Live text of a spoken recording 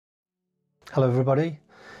Hello everybody.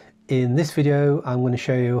 In this video I'm going to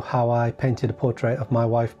show you how I painted a portrait of my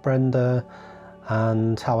wife Brenda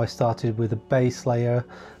and how I started with a base layer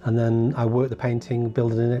and then I worked the painting,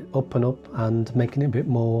 building it up and up and making it a bit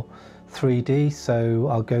more 3D. So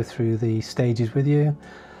I'll go through the stages with you.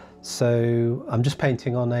 So I'm just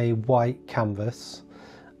painting on a white canvas,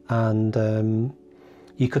 and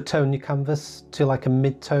you could tone your canvas to like a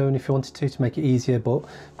mid-tone if you wanted to make it easier, but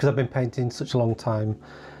because I've been painting such a long time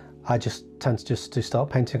I just tend to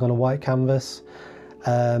start painting on a white canvas.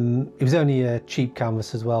 It was only a cheap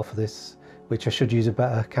canvas as well for this, which I should use a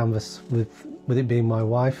better canvas with it being my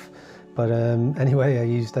wife. But anyway, I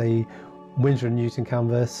used a Winsor & Newton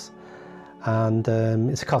canvas, and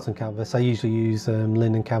it's a cotton canvas. I usually use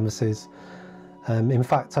linen canvases. In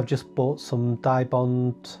fact, I've just bought some dye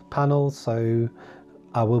bond panels, so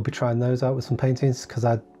I will be trying those out with some paintings because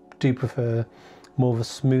I do prefer more of a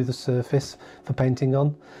smoother surface for painting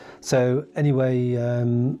on. So anyway,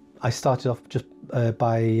 I started off just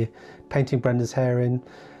by painting Brenda's hair in.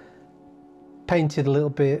 Painted a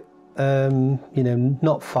little bit, you know,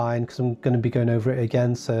 not fine because I'm going to be going over it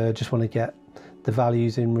again, so I just want to get the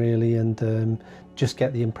values in really and just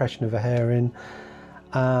get the impression of her hair in,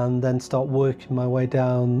 and then start working my way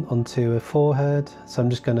down onto her forehead. So I'm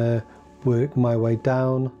just going to work my way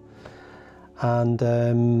down,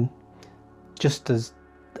 and just as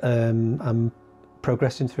I'm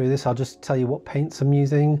progressing through this, I'll just tell you what paints I'm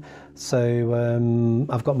using. So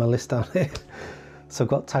I've got my list down here. So I've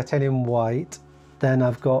got titanium white, then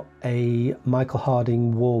I've got a Michael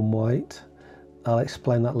Harding warm white, I'll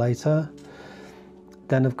explain that later.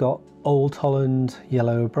 Then I've got Old Holland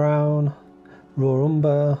yellow brown, raw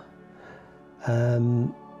umber,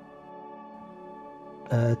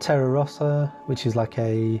 Tera Rosa, which is like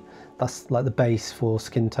that's like the base for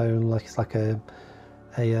skin tone, like it's like a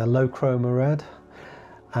low chroma red,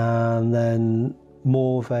 and then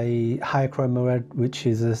more of a higher chroma red, which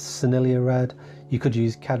is a Sennelier Red. You could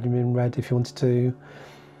use cadmium red if you wanted to.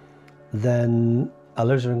 Then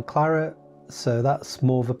Alizarin Claret, so that's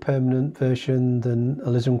more of a permanent version than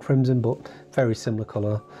Alizarin Crimson, but very similar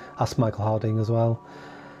colour. That's Michael Harding as well.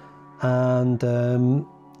 And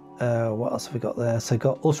what else have we got there? So we've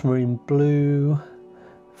got Ultramarine Blue,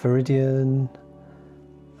 Viridian,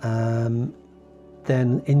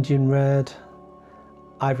 then Indian Red,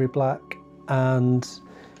 Ivory Black. And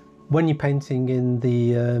when you're painting in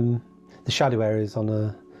the shadow areas on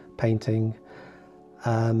a painting,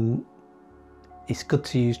 it's good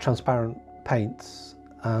to use transparent paints,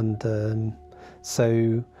 and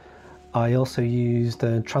so I also used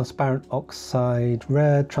transparent Oxide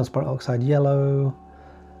Red, transparent Oxide Yellow,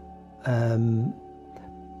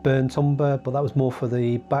 burnt Umber, but that was more for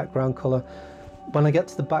the background colour. When I get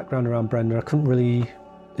to the background around Brenda, I couldn't really,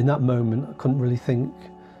 in that moment, I couldn't really think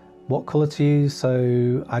what colour to use,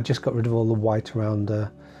 so I just got rid of all the white around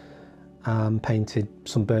her and painted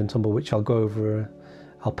some burnt umber, which I'll go over,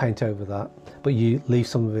 I'll paint over that, but you leave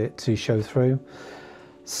some of it to show through.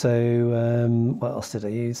 So what else did I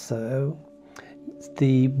use? So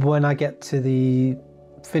when I get to the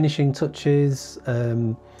finishing touches,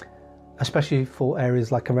 especially for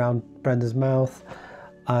areas like around Brenda's mouth,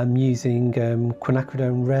 I'm using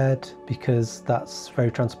Quinacridone Red because that's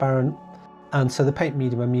very transparent. And so the paint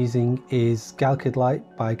medium I'm using is Galkyd Lite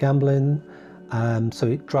by Gamblin, so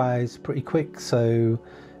it dries pretty quick, so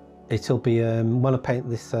it'll be, when I paint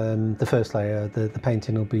this, the first layer, the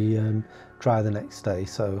painting will be dry the next day,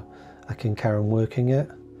 so I can carry on working it.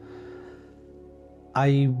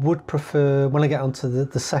 I would prefer, when I get onto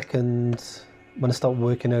the second, when I start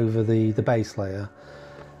working over the base layer,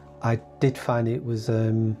 I did find it was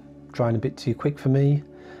drying a bit too quick for me,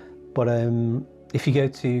 but if you go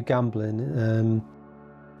to Gamblin,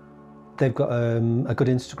 they've got a good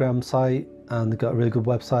Instagram site and they've got a really good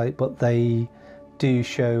website, but they do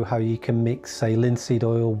show how you can mix, say, linseed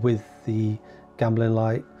oil with the Gamblin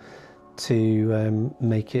Lite to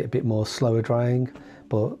make it a bit more slower drying.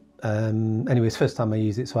 But anyway, it's the first time I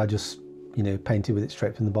use it, so I just, you know, painted with it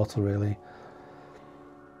straight from the bottle really.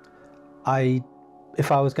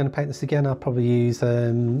 If I was going to paint this again, I'd probably use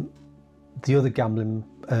the other Gamblin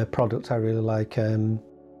product I really like,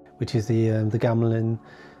 which is the Gamblin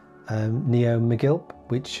Neo McGilp,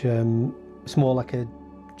 which it's more like a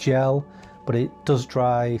gel, but it does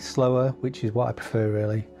dry slower, which is what I prefer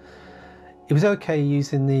really. It was okay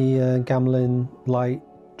using the Gamblin Lite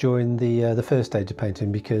during the first stage of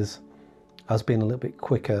painting because I was being a little bit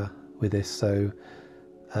quicker with this, so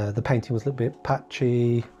the painting was a little bit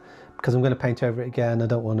patchy. Because I'm going to paint over it again, I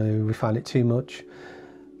don't want to refine it too much.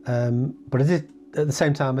 But I did, at the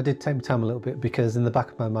same time, I did take my time a little bit because in the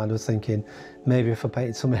back of my mind I was thinking maybe if I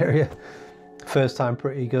painted some area First time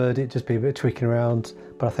pretty good, it'd just be a bit tweaking around,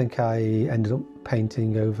 but I think I ended up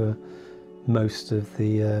painting over most of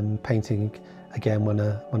the painting again when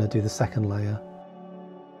I do the second layer.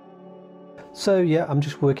 So yeah, I'm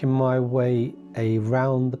just working my way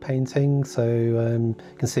around the painting. So you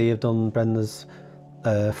can see I've done Brenda's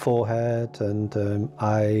forehead and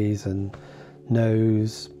eyes and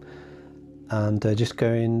nose, and just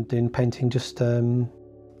doing painting just under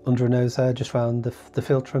her nose there, just around the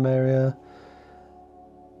philtrum area.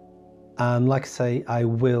 And like I say, I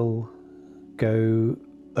will go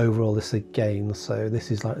over all this again, so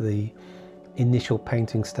this is like the initial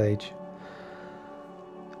painting stage.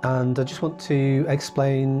 And I just want to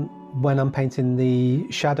explain, when I'm painting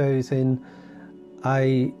the shadows in,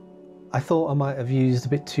 I thought I might have used a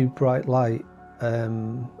bit too bright light.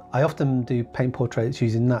 I often do paint portraits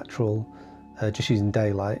using natural, just using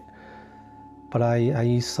daylight, but I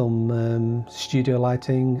used some studio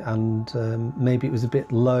lighting, and maybe it was a bit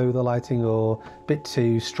low, the lighting, or a bit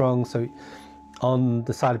too strong, so on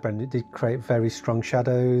the side of Brenda it did create very strong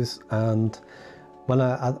shadows. And when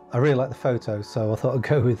I really like the photo, so I thought I'd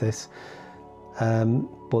go with this,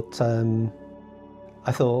 but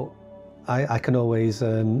I thought I can always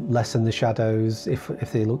lessen the shadows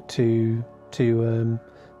if they look too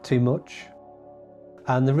much.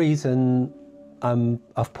 And the reason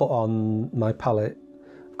I've put on my palette,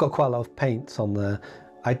 I've got quite a lot of paints on there.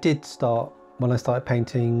 I did start, when I started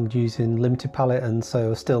painting, using limited palette, and so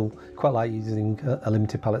I still quite like using a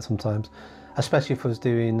limited palette sometimes, especially if I was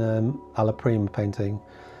doing alla prima painting.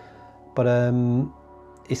 But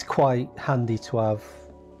it's quite handy to have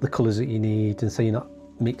the colours that you need, and so you're not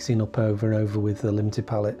mixing up over and over with the limited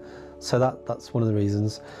palette. So that's one of the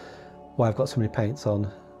reasons why I've got so many paints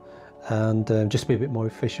on, and just to be a bit more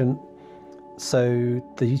efficient. So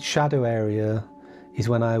the shadow area is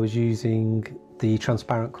when I was using the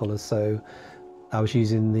transparent colours. So I was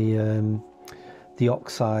using the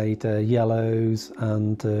Oxide yellows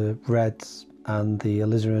and reds and the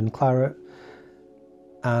Alizarin Claret,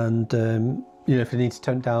 and you know, if you need to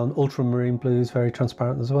tone it down, Ultramarine blue is very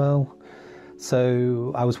transparent as well.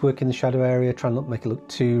 So I was working the shadow area, trying not to make it look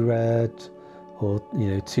too red or, you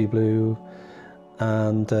know, too blue,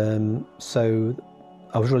 and so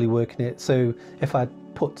I was really working it. So if I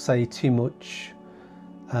put, say, too much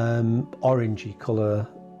orangey colour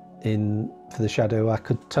in for the shadow, I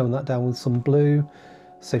could tone that down with some blue.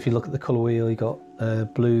 So if you look at the colour wheel, you got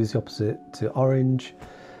blue is the opposite to orange.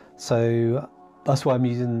 So that's why I'm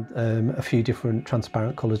using a few different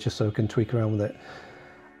transparent colours, just so I can tweak around with it.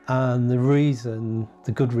 And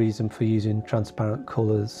the good reason for using transparent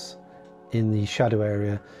colours in the shadow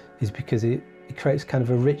area is because it creates kind of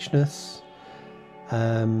a richness.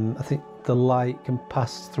 I think the light can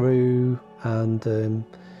pass through, and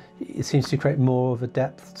it seems to create more of a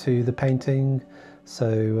depth to the painting.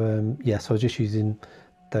 So yeah, so I was just using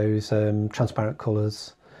those transparent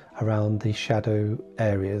colours around the shadow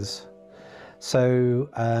areas. So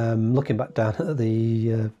looking back down at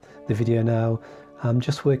the video now, I'm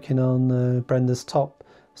just working on Brenda's top.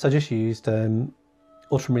 So I just used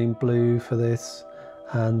ultramarine blue for this,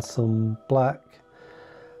 and some black,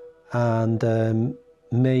 and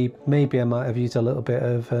maybe I might have used a little bit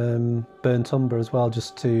of burnt umber as well,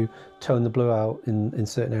 just to tone the blue out in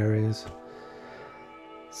certain areas.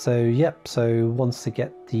 So yep, so once I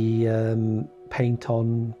get the paint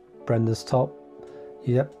on Brenda's top,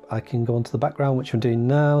 yep, I can go onto the background, which I'm doing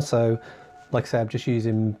now. So like I say, I'm just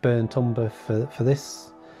using burnt umber for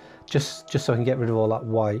this, just so I can get rid of all that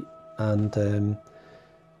white, and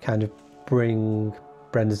kind of bring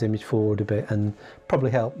Brenda's image forward a bit, and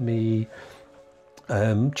probably help me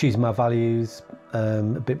choose my values a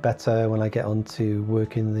bit better when I get on to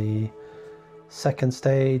working the second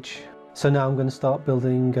stage. So now I'm going to start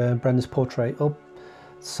building Brenda's portrait up.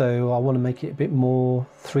 So I want to make it a bit more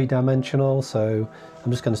three-dimensional, so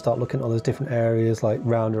I'm just going to start looking at all those different areas, like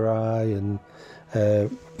round her eye and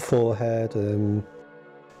forehead,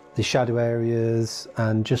 the shadow areas,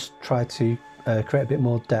 and just try to create a bit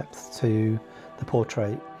more depth to the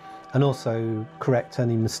portrait, and also correct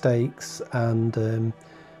any mistakes, and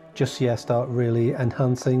just start really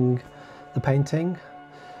enhancing the painting.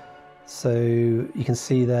 So you can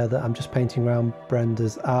see there that I'm just painting around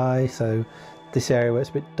Brenda's eye. So this area where it's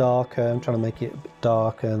a bit darker, I'm trying to make it a bit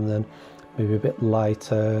darker, and then maybe a bit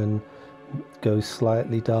lighter and go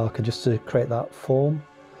slightly darker, just to create that form.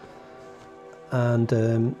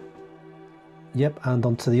 And yep, and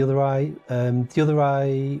onto the other eye. The other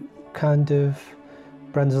eye, kind of,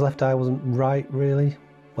 Brenda's left eye wasn't right really.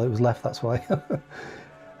 Well, it was left, that's why.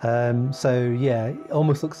 So yeah, it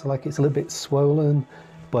almost looks like it's a little bit swollen,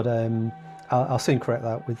 but I'll soon correct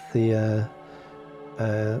that with the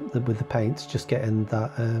with the paints, just getting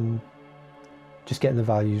that, just getting the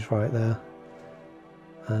values right there,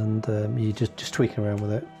 and you just tweaking around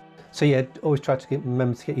with it. So yeah, always try to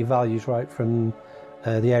remember to get your values right from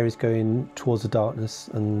the areas going towards the darkness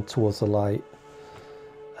and towards the light,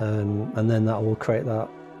 and then that will create that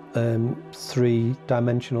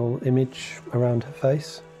three-dimensional image around her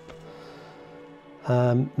face.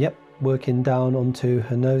 Yep, working down onto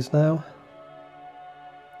her nose now.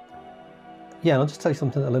 Yeah, and I'll just tell you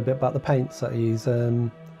something a little bit about the paints that I use.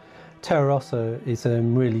 Tera Rosa is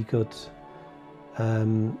really good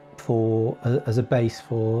as a base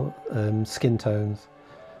for skin tones.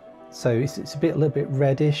 So it's a little bit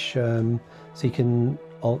reddish, so you can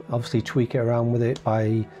obviously tweak it around with it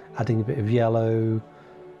by adding a bit of yellow,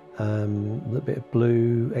 a little bit of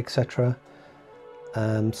blue, etc.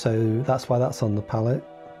 So that's why that's on the palette.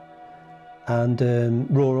 And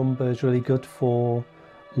raw umber is really good for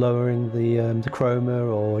lowering the chroma,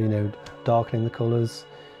 or darkening the colours.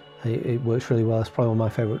 It works really well. It's probably one of my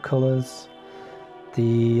favourite colours.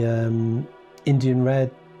 The Indian red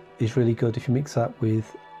is really good if you mix that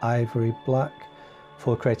with ivory black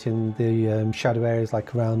for creating the shadow areas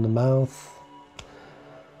like around the mouth.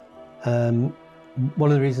 One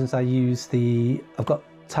of the reasons I use I've got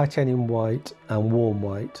titanium white and warm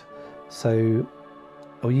white, so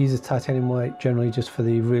I'll use the titanium white generally just for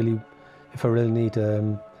if I really need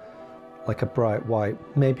like a bright white,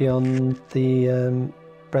 maybe on the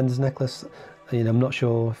Brenda's necklace. I'm not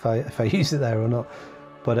sure if I use it there or not,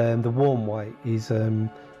 but the warm white is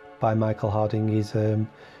by Michael Harding is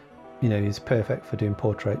is perfect for doing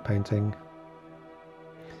portrait painting.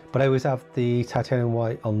 But I always have the titanium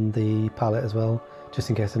white on the palette as well, just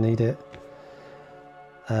in case I need it.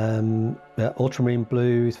 Ultramarine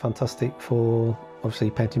blue is fantastic for obviously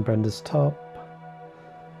painting Brenda's top.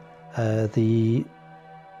 To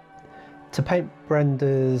paint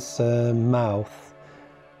Brenda's mouth,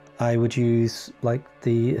 I would use like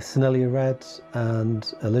the Sennelier Red and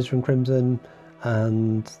Alizarin crimson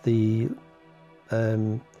and the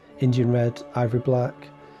Indian red, ivory black.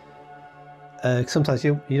 Sometimes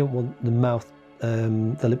you don't want the mouth,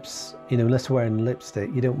 the lips, unless you're wearing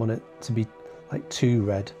lipstick, you don't want it to be like too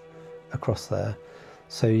red across there.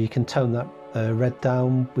 So you can tone that red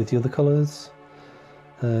down with the other colours.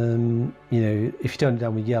 If you tone it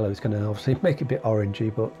down with yellow, it's going to obviously make it a bit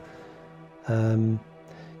orangey, but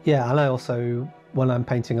yeah. And I also, when I'm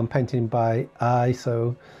painting by eye,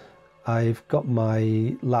 so I've got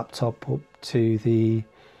my laptop up to the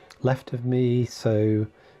left of me, so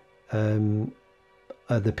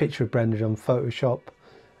the picture of Brenda on Photoshop,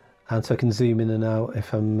 and so I can zoom in and out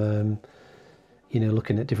if I'm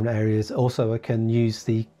looking at different areas. Also, I can use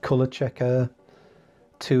the color checker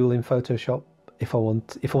tool in Photoshop if I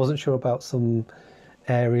wasn't sure about some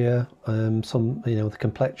area, the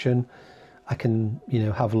complexion. I can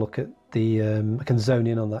have a look at I can zone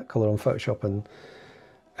in on that color on Photoshop, and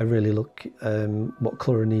I really look what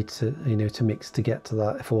color I need to to mix to get to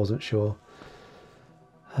that if I wasn't sure.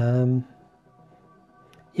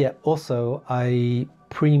 Yeah, also I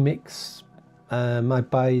pre-mix. I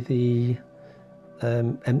buy the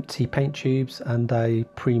empty paint tubes, and I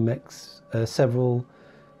pre-mix several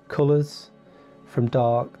colours from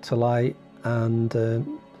dark to light, and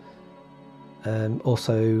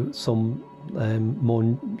also some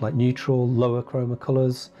more like neutral, lower chroma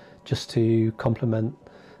colours, just to complement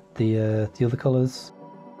the other colours.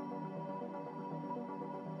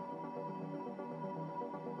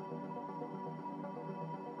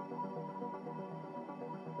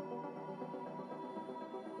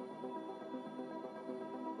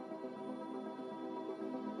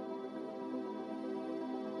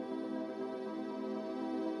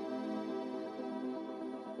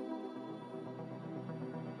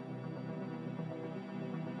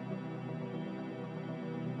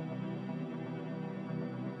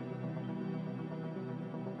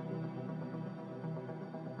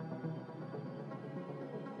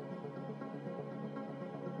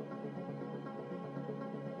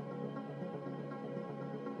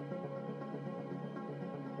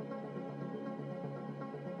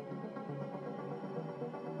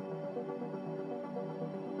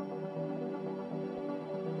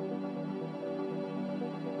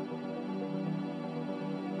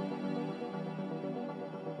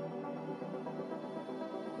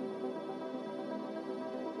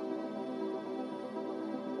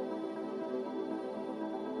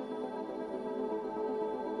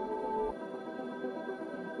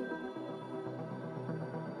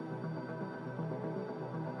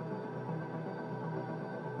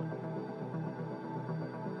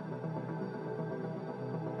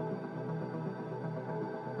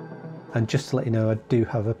 And just to let you know, I do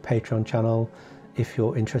have a Patreon channel if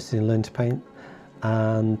you're interested in learning to paint.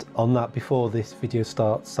 And on that, before this video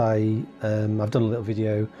starts, I've done a little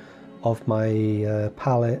video of my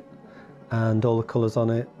palette and all the colours on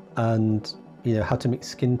it, and you know, how to mix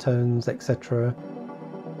skin tones, etc.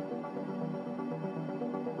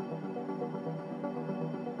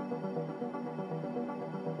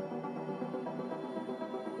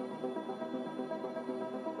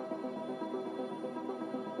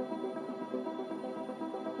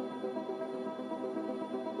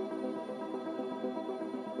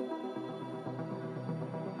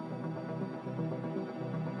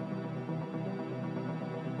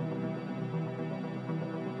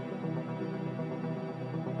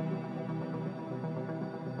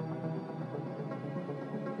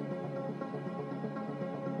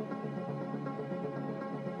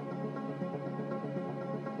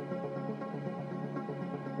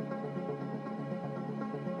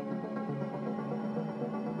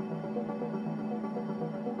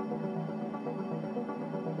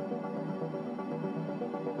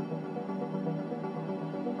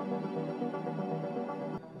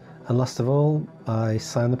 And last of all, I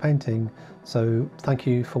signed the painting. So thank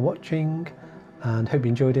you for watching and hope you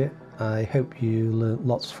enjoyed it. I hope you learnt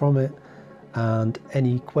lots from it, and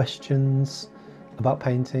any questions about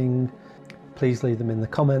painting, please leave them in the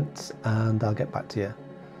comments and I'll get back to you.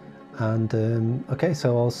 And okay,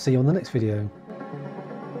 so I'll see you on the next video.